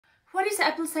What is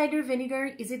apple cider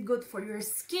vinegar? Is it good for your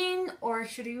skin or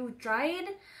should you try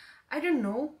it? I don't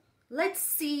know. Let's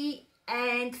see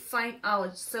and find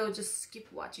out. So just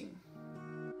keep watching.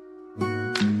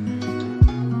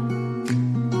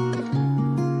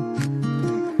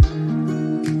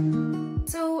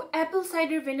 So apple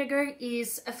cider vinegar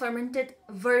is a fermented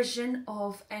version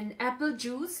of an apple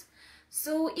juice.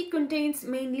 So it contains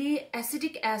mainly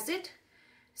acetic acid,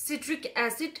 citric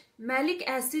acid, malic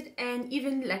acid, and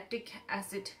even lactic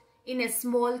acid in a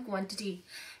small quantity.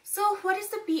 So what is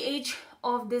the pH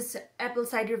of this apple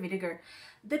cider vinegar?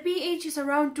 The pH is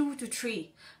around 2 to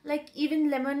 3. Like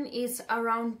even lemon is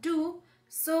around 2.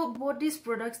 So both these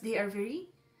products, they are very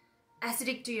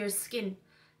acidic to your skin.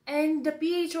 And the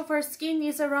pH of our skin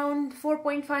is around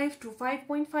 4.5 to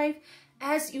 5.5.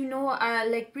 As you know,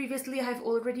 like previously I have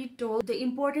already told the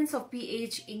importance of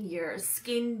pH in your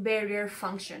skin barrier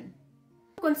function.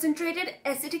 Concentrated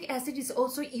acetic acid is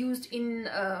also used in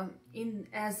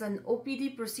as an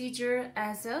OPD procedure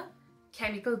as a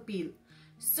chemical peel.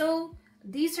 So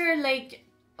these are like,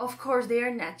 of course they are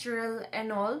natural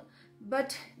and all,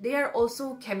 but they are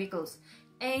also chemicals.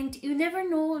 And you never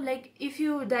know, like if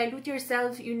you dilute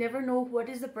yourself, you never know what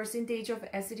is the percentage of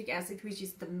acetic acid, which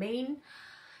is the main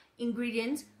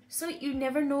ingredient. So you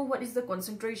never know what is the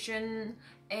concentration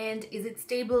and is it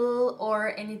stable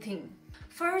or anything.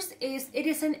 First is it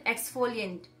is an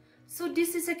exfoliant. So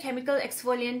this is a chemical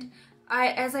exfoliant.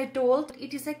 As I told,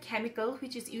 it is a chemical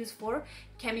which is used for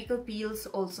chemical peels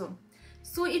also.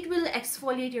 So it will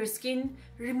exfoliate your skin,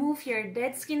 remove your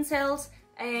dead skin cells,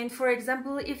 and for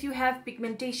example, if you have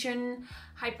pigmentation,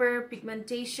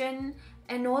 hyperpigmentation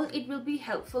and all, it will be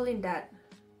helpful in that.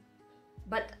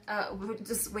 But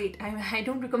just wait, I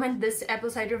don't recommend this apple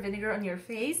cider vinegar on your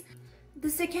face. The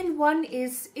second one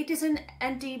is, it is an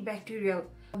antibacterial.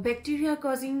 Bacteria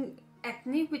causing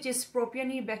acne, which is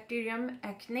Propionibacterium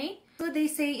acne. So they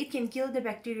say it can kill the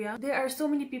bacteria. There are so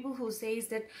many people who says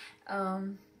that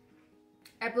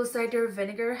apple cider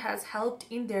vinegar has helped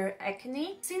in their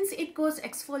acne. Since it causes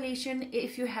exfoliation,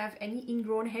 if you have any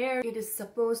ingrown hair, it is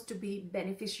supposed to be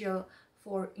beneficial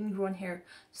for ingrown hair.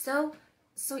 So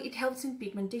it helps in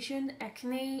pigmentation,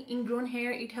 acne, ingrown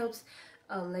hair. It helps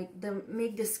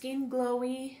make the skin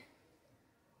glowy.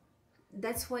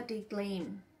 That's what they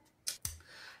claim.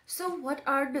 So what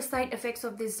are the side effects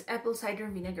of this apple cider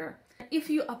vinegar? If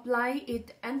you apply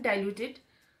it and dilute it,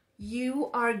 you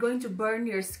are going to burn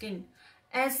your skin.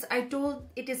 As I told,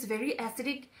 it is very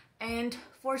acidic, and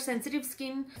for sensitive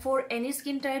skin, for any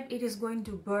skin type, it is going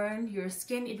to burn your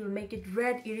skin. It will make it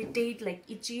red, irritate, like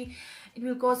itchy. It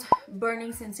will cause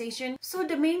burning sensation. So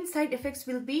the main side effects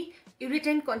will be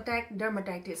irritant contact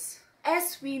dermatitis.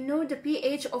 As we know, the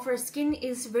pH of our skin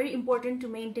is very important to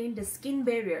maintain the skin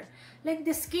barrier. Like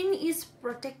the skin is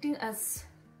protecting us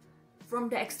from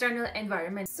the external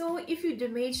environment. So if you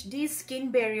damage this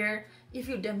skin barrier, if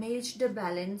you damage the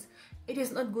balance, it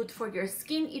is not good for your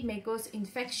skin. It may cause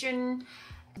infection,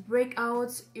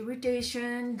 breakouts,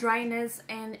 irritation, dryness,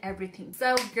 and everything.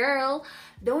 So girl,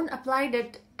 don't apply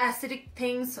that acidic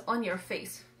things on your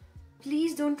face.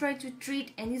 Please don't try to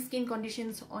treat any skin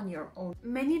conditions on your own.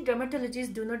 Many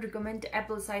dermatologists do not recommend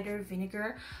apple cider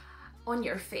vinegar on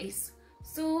your face.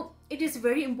 So it is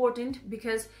very important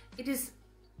because it is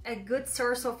a good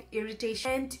source of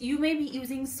irritation, and you may be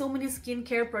using so many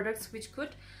skincare products which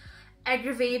could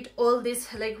aggravate all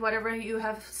this, like whatever you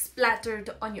have splattered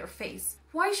on your face.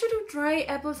 Why should you try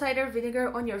apple cider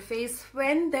vinegar on your face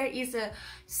when there is a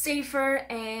safer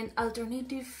and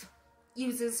alternative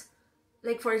uses?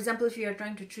 Like for example, if you are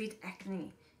trying to treat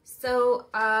acne. So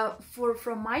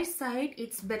from my side,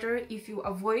 it's better if you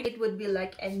avoid. It would be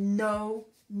like a no.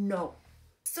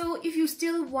 So if you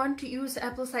still want to use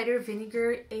apple cider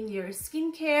vinegar in your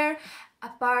skincare,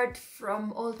 apart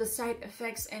from all the side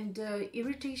effects and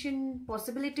irritation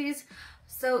possibilities,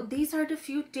 so these are the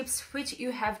few tips which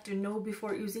you have to know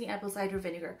before using apple cider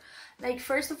vinegar. Like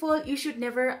first of all, you should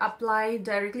never apply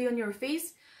directly on your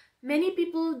face. Many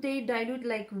people, they dilute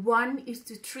like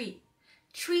 1:3.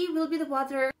 3 will be the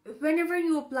water. Whenever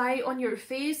you apply on your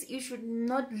face, you should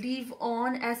not leave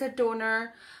on as a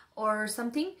toner or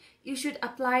something. You should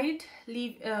apply it,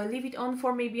 leave it on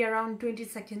for maybe around 20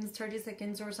 seconds, 30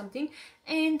 seconds or something,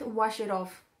 and wash it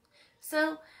off.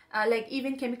 So like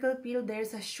even chemical peel,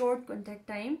 there's a short contact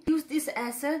time. Use this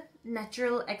as a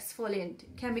natural exfoliant,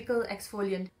 chemical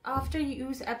exfoliant. After you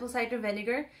use apple cider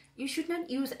vinegar, you should not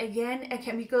use again a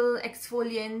chemical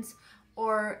exfoliant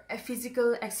or a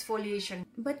physical exfoliation.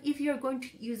 But if you're going to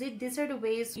use it, these are the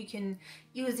ways you can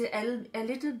use it a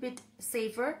little bit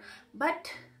safer,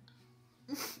 but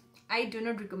I do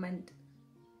not recommend.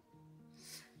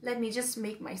 Let me just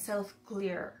make myself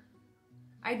clear.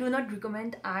 I do not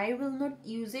recommend, I will not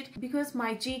use it because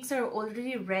my cheeks are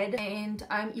already red and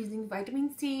I'm using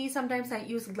vitamin C. Sometimes I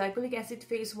use glycolic acid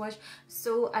face wash,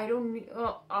 so I don't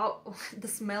the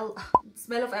smell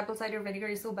of apple cider vinegar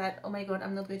is so bad. Oh my god,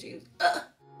 I'm not going to use it.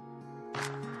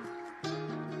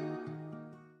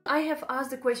 I have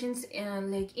asked the questions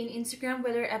like in Instagram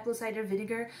whether apple cider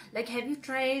vinegar, like, have you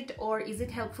tried or is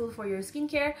it helpful for your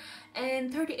skincare,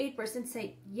 and 38%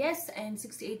 said yes and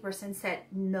 68% said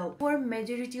no. For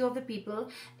majority of the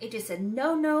people it is a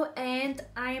no, and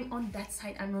I'm on that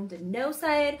side, I'm on the no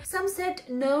side. Some said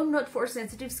no, not for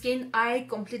sensitive skin. I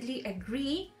completely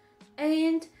agree.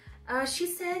 And she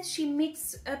said she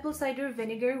mixed apple cider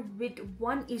vinegar with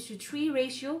 1:3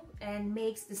 ratio and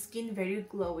makes the skin very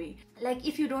glowy. Like,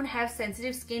 if you don't have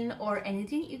sensitive skin or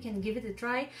anything, you can give it a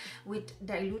try with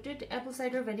diluted apple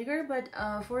cider vinegar, but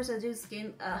for sensitive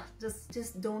skin,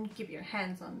 just don't keep your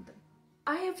hands on them.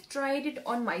 I have tried it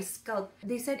on my scalp.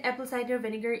 They said apple cider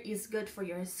vinegar is good for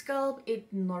your scalp.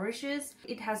 It nourishes.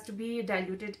 It has to be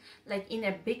diluted like in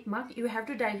a big mug. You have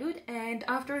to dilute, and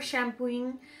after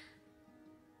shampooing,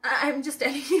 I'm just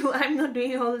telling you, I'm not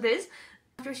doing all this.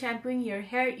 After shampooing your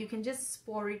hair, you can just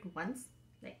pour it once,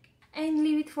 like, and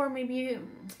leave it for maybe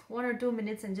 1 or 2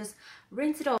 minutes and just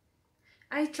rinse it off.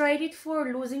 I tried it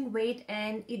for losing weight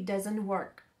and it doesn't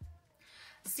work.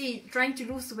 See, trying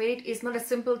to lose weight is not a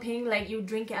simple thing like you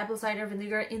drink apple cider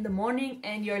vinegar in the morning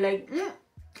and you're like,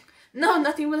 no,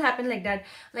 nothing will happen like that.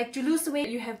 Like, to lose weight,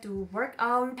 you have to work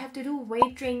out, you have to do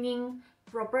weight training,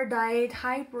 proper diet,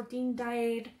 high protein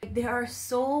diet. There are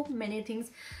so many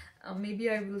things. Maybe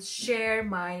I will share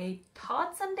my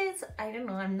thoughts on this. I don't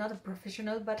know, I'm not a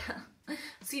professional, but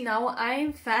see, now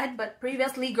I'm fat, but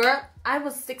previously, girl, I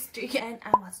was 60 and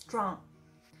I was strong.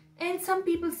 And some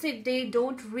people say they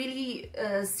don't really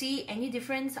see any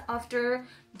difference after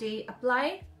they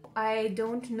apply. I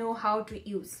don't know how to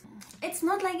use. It's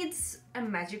not like it's a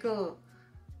magical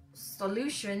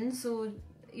solution, so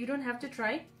you don't have to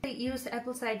try. I use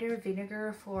apple cider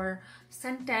vinegar for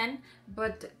suntan,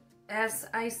 but as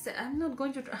I said, I'm not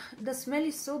going to, the smell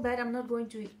is so bad, I'm not going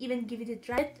to even give it a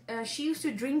try. She used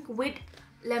to drink with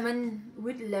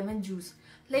lemon juice.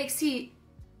 Like, see,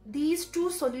 these two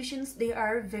solutions, they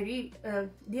are very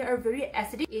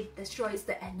acidic. It destroys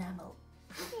the enamel.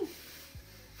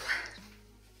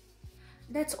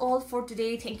 That's all for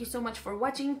today. Thank you so much for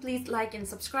watching. Please like and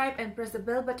subscribe and press the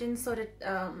bell button so that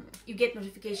you get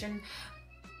notification.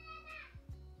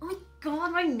 Oh my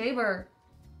god, my neighbor.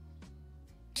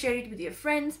 Share it with your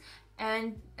friends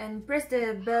and press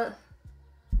the bell.